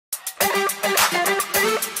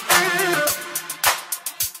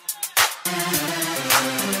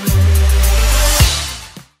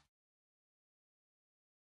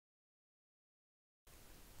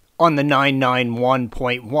On the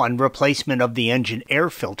 991.1, replacement of the engine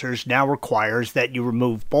air filters now requires that you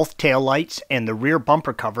remove both taillights and the rear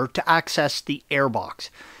bumper cover to access the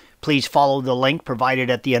airbox. Please follow the link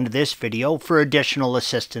provided at the end of this video for additional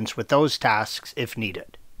assistance with those tasks if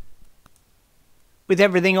needed. With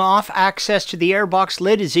everything off, access to the airbox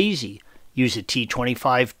lid is easy. Use a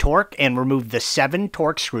T25 Torx and remove the 7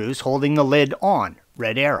 Torx screws holding the lid on,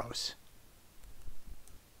 red arrows.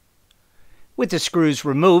 With the screws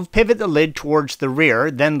removed, pivot the lid towards the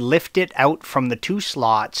rear, then lift it out from the 2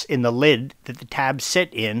 slots in the lid that the tabs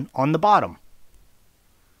sit in on the bottom.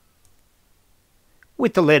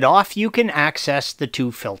 With the lid off, you can access the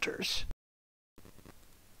 2 filters.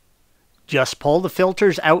 Just pull the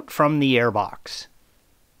filters out from the airbox.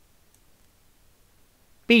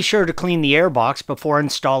 Be sure to clean the airbox before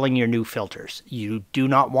installing your new filters. You do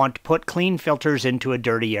not want to put clean filters into a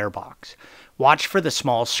dirty airbox. Watch for the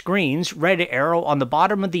small screens, red arrow on the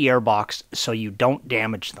bottom of the airbox so you don't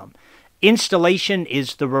damage them. Installation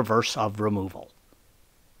is the reverse of removal.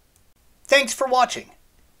 Thanks for watching.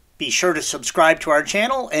 Be sure to subscribe to our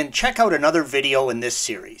channel and check out another video in this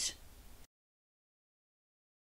series.